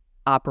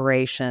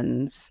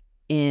operations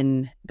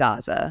in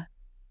Gaza,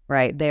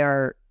 right? They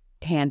are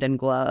hand in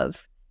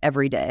glove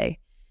every day.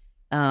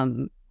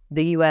 The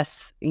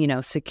U.S.,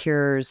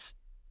 secures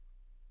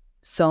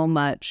so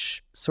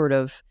much sort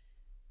of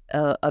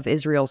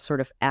Israel's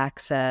sort of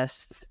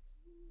access,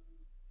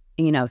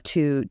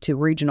 to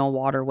regional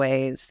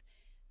waterways.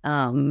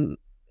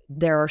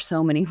 There are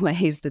so many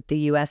ways that the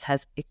U.S.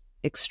 has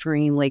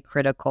extremely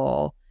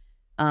critical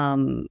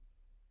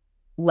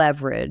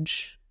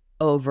leverage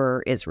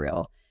over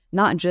Israel.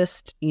 Not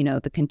just,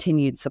 the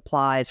continued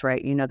supplies,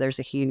 right? There's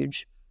a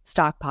huge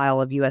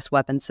stockpile of U.S.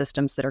 weapon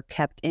systems that are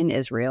kept in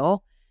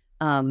Israel,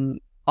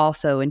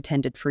 also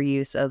intended for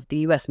use of the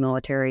U.S.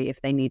 military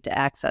if they need to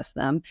access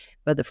them.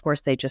 But of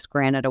course, they just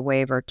granted a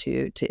waiver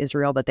to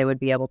Israel that they would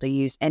be able to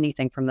use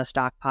anything from the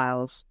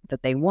stockpiles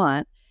that they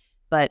want.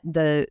 But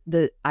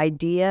the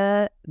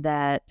idea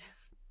that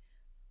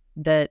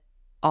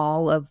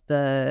all of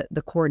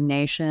the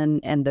coordination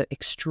and the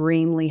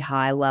extremely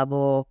high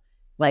level,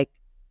 like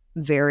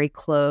very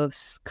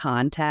close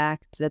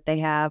contact that they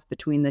have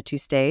between the two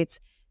states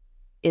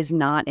is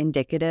not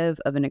indicative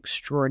of an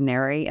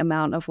extraordinary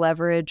amount of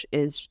leverage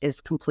is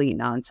complete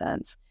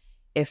nonsense.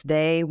 If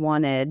they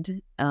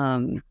wanted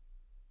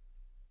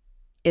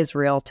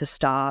Israel to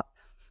stop,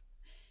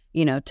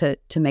 to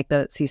make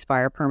the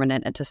ceasefire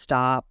permanent and to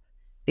stop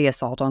the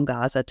assault on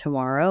Gaza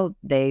tomorrow,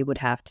 they would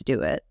have to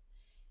do it.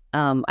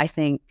 I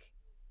think,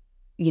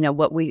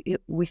 what we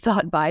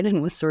thought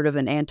Biden was sort of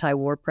an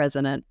anti-war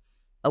president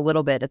a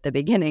little bit at the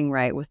beginning,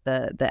 right, with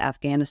the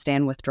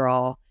Afghanistan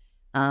withdrawal.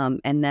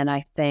 And then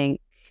I think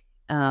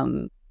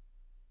a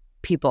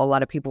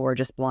lot of people were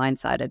just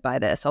blindsided by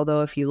this.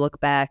 Although if you look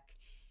back,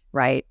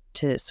 right,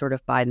 to sort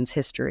of Biden's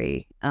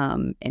history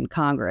in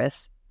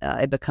Congress,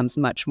 it becomes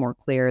much more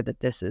clear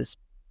that this is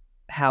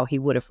how he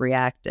would have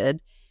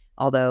reacted.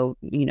 Although,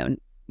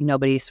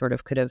 nobody sort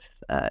of could have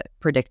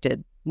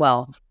predicted.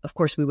 Well, of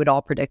course, we would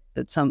all predict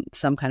that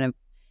some kind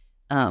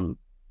of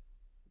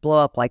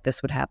blow up like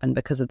this would happen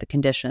because of the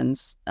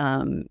conditions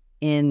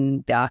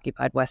in the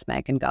occupied West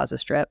Bank and Gaza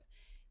Strip.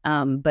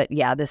 But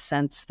yeah, this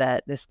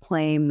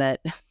claim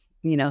that,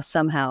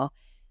 somehow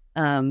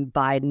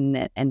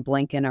Biden and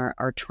Blinken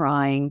are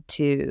trying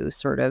to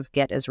sort of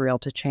get Israel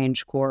to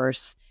change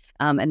course,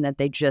 and that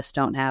they just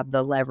don't have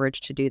the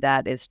leverage to do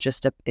that is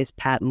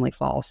patently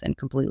false and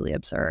completely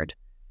absurd.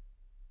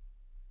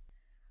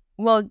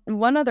 Well,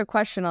 one other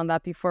question on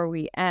that before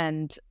we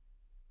end.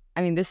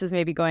 I mean, this is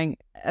maybe going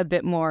a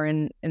bit more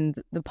in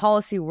the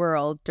policy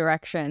world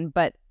direction,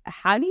 but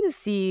how do you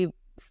see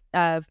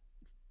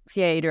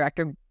CIA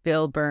Director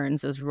Bill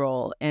Burns'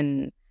 role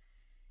in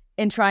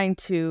trying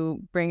to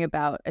bring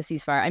about a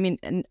ceasefire? I mean,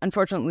 and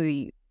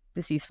unfortunately,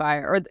 the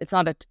ceasefire, or it's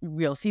not a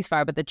real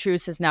ceasefire, but the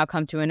truce has now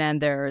come to an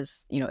end.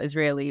 There's,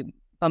 Israeli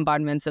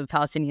bombardments of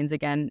Palestinians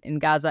again in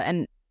Gaza.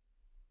 And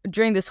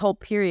during this whole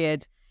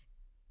period,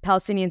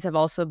 Palestinians have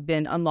also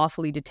been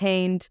unlawfully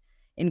detained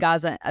in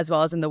Gaza as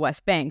well as in the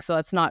West Bank. So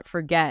let's not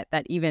forget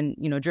that even,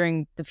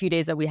 during the few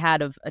days that we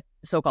had of a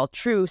so-called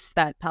truce,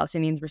 that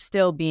Palestinians were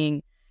still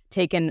being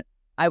taken,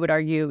 I would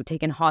argue,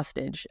 taken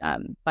hostage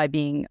by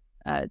being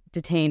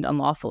detained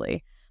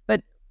unlawfully.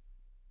 But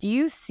do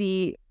you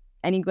see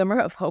any glimmer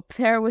of hope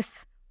there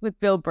with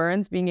Bill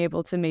Burns being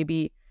able to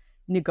maybe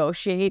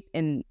negotiate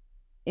in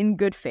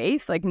good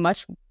faith, like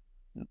much,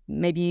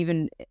 maybe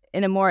even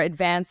in a more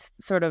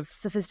advanced, sort of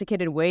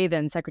sophisticated way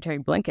than Secretary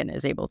Blinken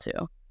is able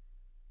to?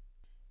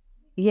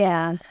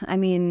 Yeah, I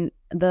mean,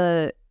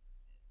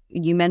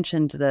 you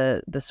mentioned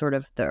the sort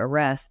of the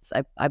arrests.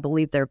 I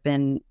believe there have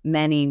been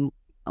many,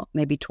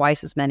 maybe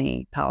twice as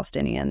many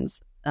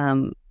Palestinians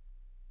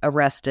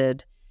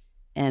arrested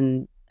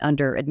and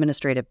under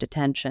administrative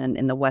detention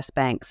in the West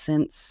Bank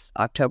since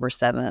October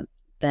 7th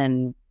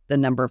than the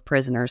number of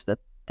prisoners that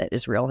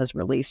Israel has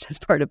released as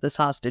part of this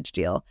hostage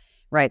deal,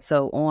 right?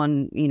 So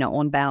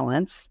on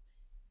balance,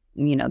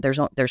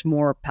 there's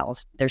more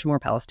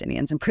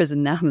Palestinians in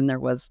prison now than there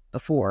was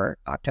before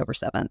October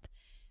 7th.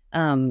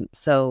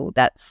 So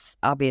that's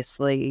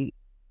obviously,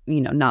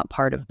 not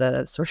part of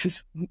the sort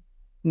of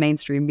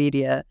mainstream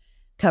media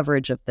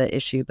coverage of the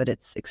issue, but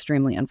it's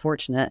extremely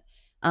unfortunate.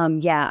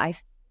 I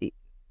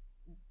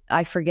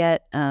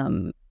forget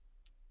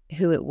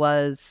who it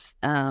was,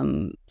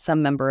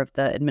 some member of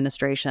the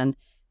administration,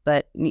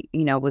 but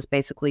was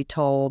basically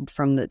told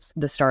from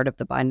the start of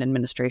the Biden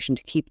administration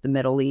to keep the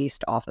Middle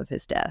East off of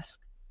his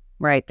desk,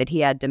 right? That he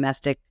had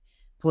domestic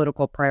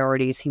political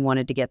priorities. He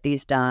wanted to get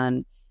these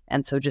done.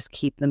 And so just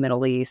keep the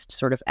Middle East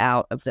sort of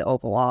out of the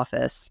Oval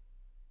Office.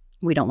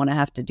 We don't want to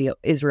have to deal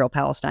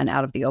Israel-Palestine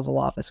out of the Oval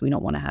Office. We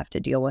don't want to have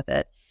to deal with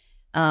it.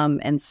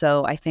 And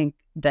so I think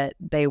that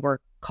they were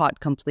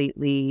caught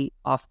completely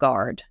off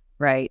guard,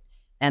 right?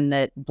 And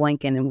that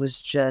Blinken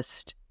was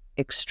just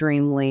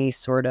extremely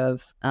sort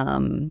of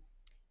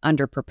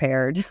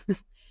underprepared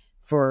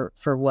for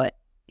what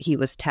he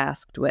was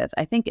tasked with.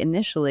 I think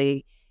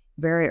initially,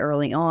 very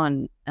early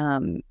on,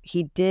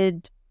 he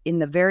did, in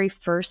the very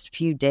first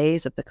few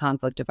days of the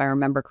conflict, if I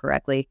remember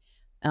correctly,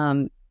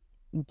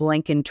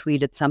 Blinken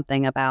tweeted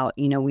something about,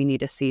 we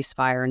need a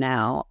ceasefire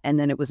now. And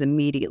then it was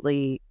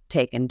immediately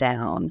taken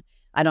down.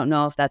 I don't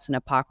know if that's an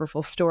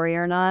apocryphal story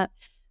or not.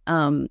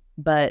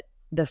 But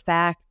the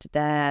fact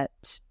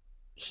that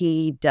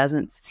he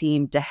doesn't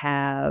seem to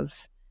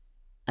have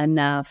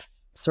enough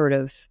sort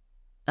of,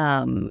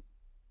 the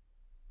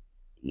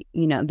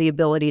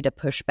ability to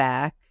push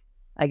back,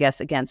 I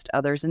guess, against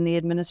others in the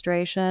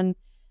administration,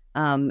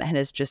 and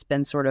has just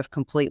been sort of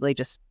completely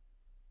just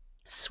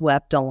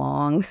swept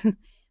along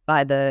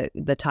by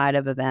the tide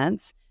of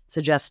events,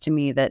 suggests to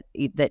me that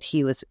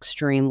he was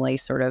extremely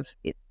sort of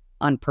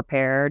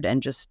unprepared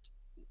and just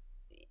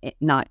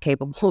not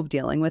capable of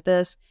dealing with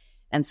this.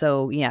 And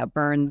so,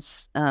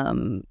 Burns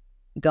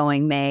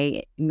going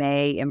may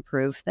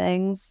improve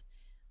things.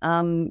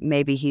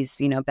 Maybe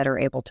he's, better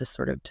able to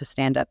sort of to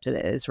stand up to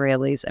the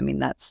Israelis. I mean,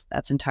 that's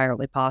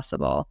entirely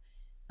possible.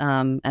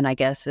 And I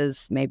guess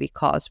is maybe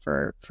cause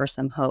for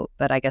some hope,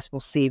 but I guess we'll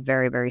see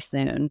very, very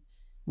soon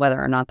whether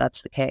or not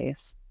that's the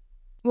case.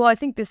 Well, I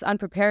think this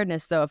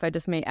unpreparedness, though, if I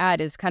just may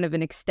add, is kind of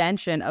an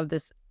extension of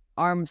this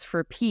arms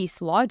for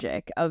peace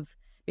logic of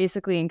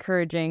basically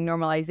encouraging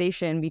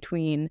normalization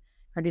between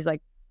countries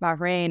like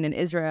Bahrain and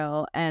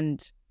Israel.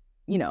 And,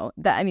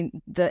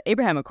 the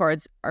Abraham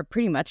Accords are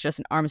pretty much just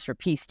an arms for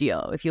peace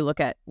deal if you look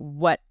at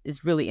what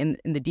is really in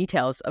the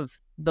details of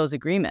those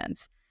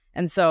agreements.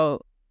 And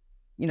so,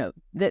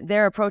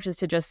 their approach is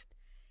to just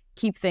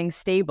keep things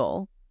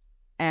stable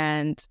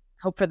and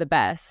hope for the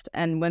best.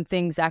 And when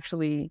things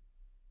actually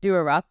do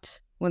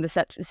erupt, when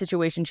the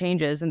situation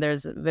changes and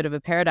there's a bit of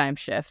a paradigm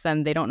shift,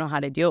 then they don't know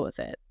how to deal with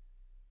it.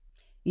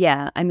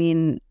 Yeah, I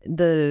mean,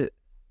 the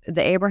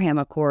Abraham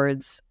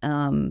Accords,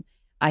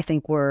 I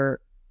think were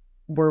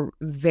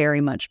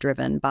very much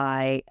driven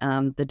by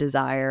the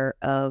desire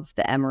of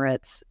the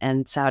Emirates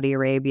and Saudi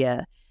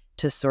Arabia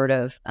to sort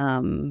of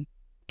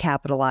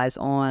capitalize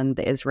on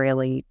the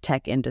Israeli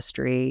tech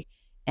industry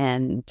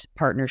and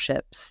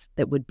partnerships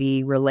that would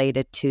be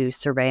related to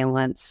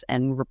surveillance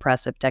and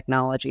repressive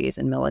technologies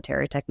and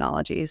military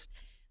technologies.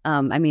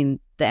 I mean,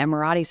 the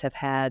Emiratis have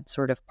had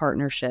sort of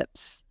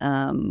partnerships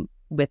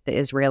with the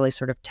Israeli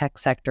sort of tech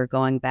sector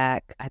going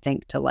back, I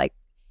think, to like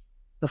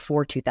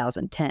before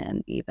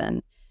 2010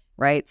 even,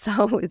 right?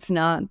 So it's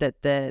not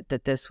that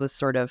this was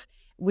sort of,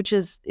 which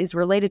is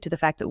related to the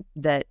fact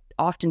that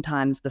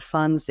oftentimes the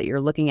funds that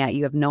you're looking at,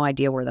 you have no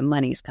idea where the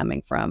money's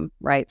coming from,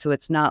 right? So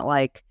it's not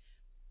like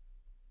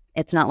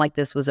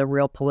this was a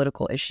real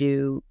political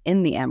issue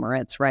in the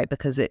Emirates, right?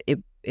 Because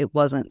it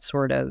wasn't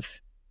sort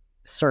of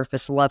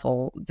surface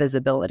level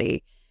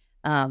visibility.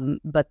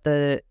 But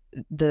the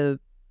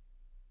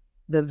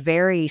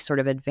very sort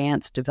of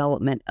advanced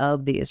development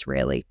of the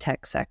Israeli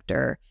tech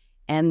sector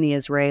and the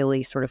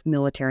Israeli sort of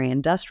military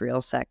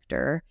industrial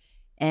sector,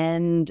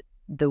 and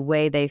the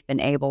way they've been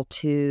able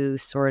to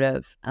sort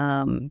of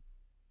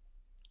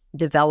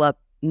develop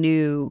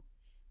new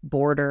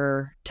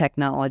border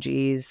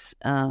technologies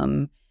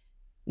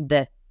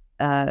that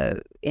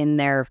in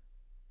their,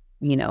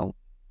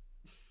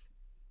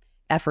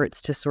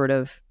 efforts to sort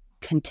of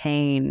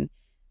contain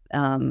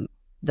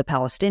the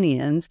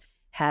Palestinians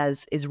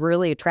is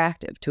really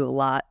attractive to a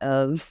lot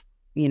of,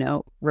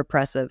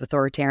 repressive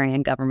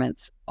authoritarian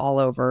governments all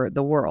over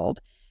the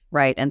world,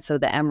 right? And so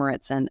the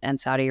Emirates and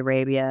Saudi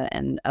Arabia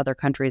and other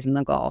countries in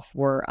the Gulf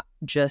were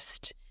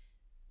just,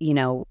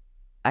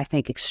 I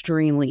think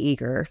extremely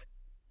eager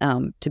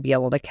to be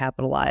able to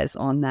capitalize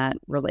on that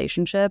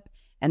relationship.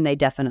 And they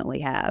definitely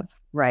have,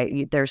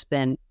 right? There's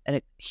been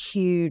a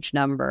huge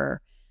number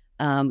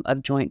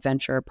of joint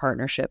venture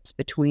partnerships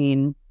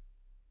between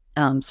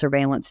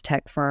surveillance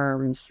tech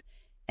firms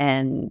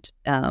and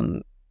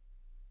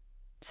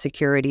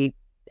security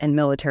and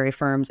military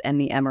firms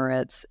and the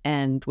Emirates,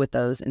 and with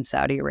those in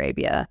Saudi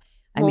Arabia.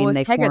 I mean,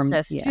 they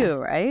Pegasus formed too,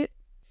 right?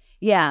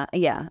 Yeah.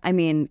 I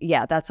mean,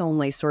 that's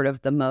only sort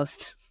of the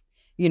most,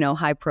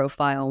 high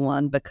profile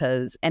one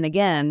because, and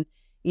again,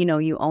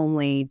 you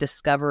only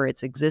discover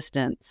its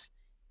existence,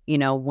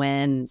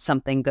 when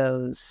something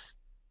goes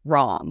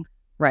wrong,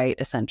 right?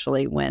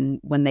 Essentially, when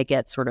they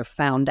get sort of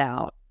found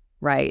out,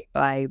 right,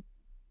 by,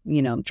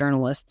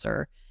 journalists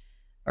or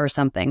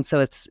something. So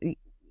it's,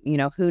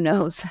 who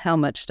knows how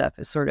much stuff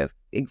is sort of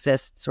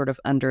exists sort of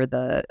under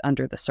the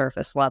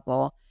surface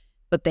level.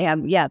 But they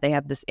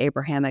have this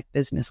Abrahamic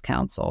Business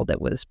Council that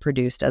was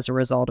produced as a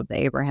result of the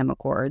Abraham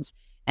Accords.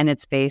 And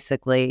it's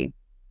basically,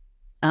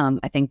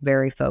 I think,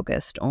 very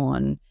focused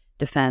on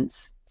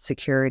defense,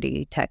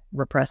 security,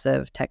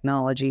 repressive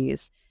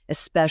technologies,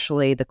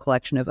 especially the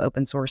collection of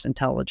open source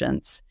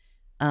intelligence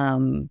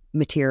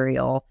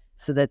material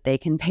so that they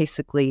can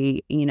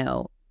basically,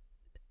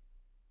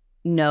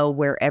 know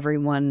where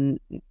everyone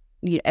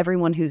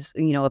who's,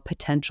 a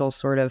potential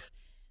sort of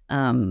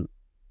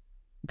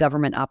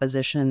government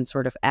opposition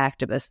sort of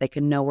activist, they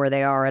can know where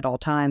they are at all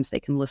times. They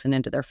can listen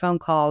into their phone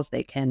calls.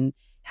 They can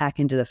hack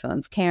into the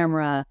phone's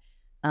camera.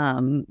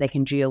 They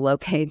can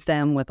geolocate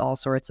them with all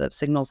sorts of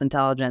signals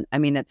intelligence. I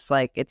mean,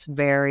 it's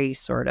very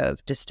sort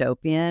of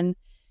dystopian,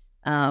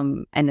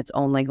 and it's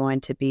only going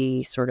to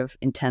be sort of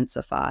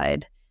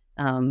intensified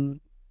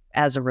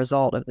as a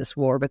result of this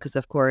war, because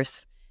of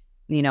course,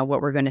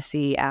 what we're going to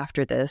see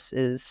after this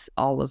is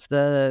all of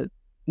the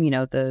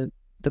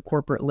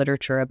corporate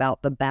literature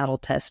about the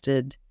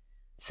battle-tested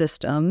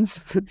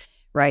systems,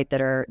 right,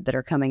 that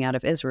are coming out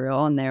of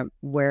Israel, and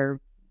what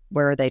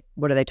are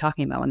they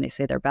talking about when they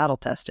say they're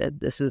battle-tested?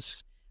 This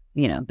is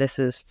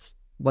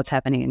what's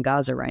happening in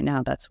Gaza right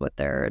now. That's what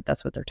they're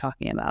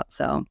talking about.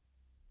 So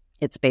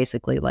it's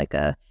basically like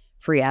a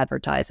free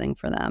advertising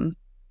for them,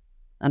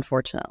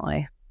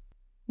 unfortunately.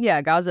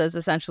 Yeah, Gaza is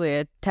essentially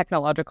a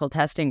technological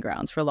testing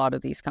grounds for a lot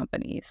of these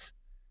companies.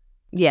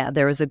 Yeah,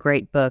 there was a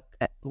great book.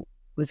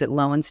 Was it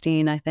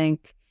Lowenstein, I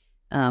think?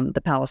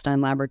 The Palestine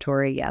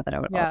Laboratory. Yeah, that I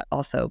would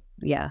also,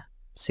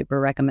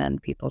 super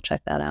recommend people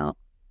check that out.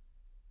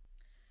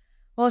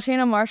 Well,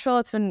 Shana Marshall,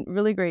 it's been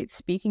really great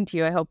speaking to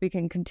you. I hope we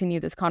can continue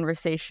this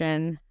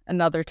conversation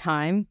another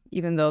time,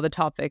 even though the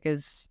topic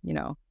is,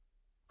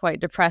 quite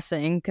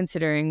depressing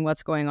considering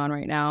what's going on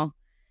right now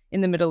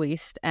in the Middle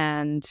East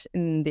and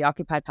in the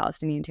occupied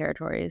Palestinian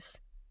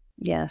territories.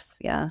 Yes,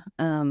 yeah.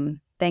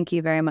 Thank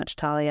you very much,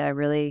 Talia. I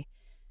really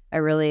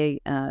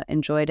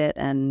enjoyed it,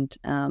 and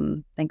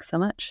thanks so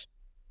much.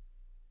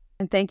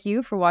 And thank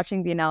you for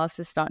watching the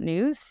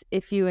analysis.news.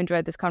 If you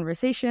enjoyed this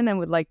conversation and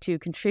would like to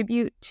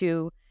contribute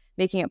to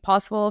making it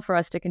possible for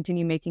us to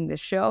continue making this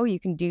show, you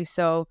can do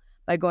so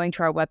by going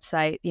to our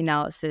website,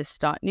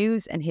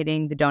 theanalysis.news, and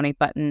hitting the donate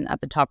button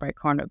at the top right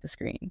corner of the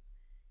screen.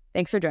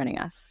 Thanks for joining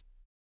us.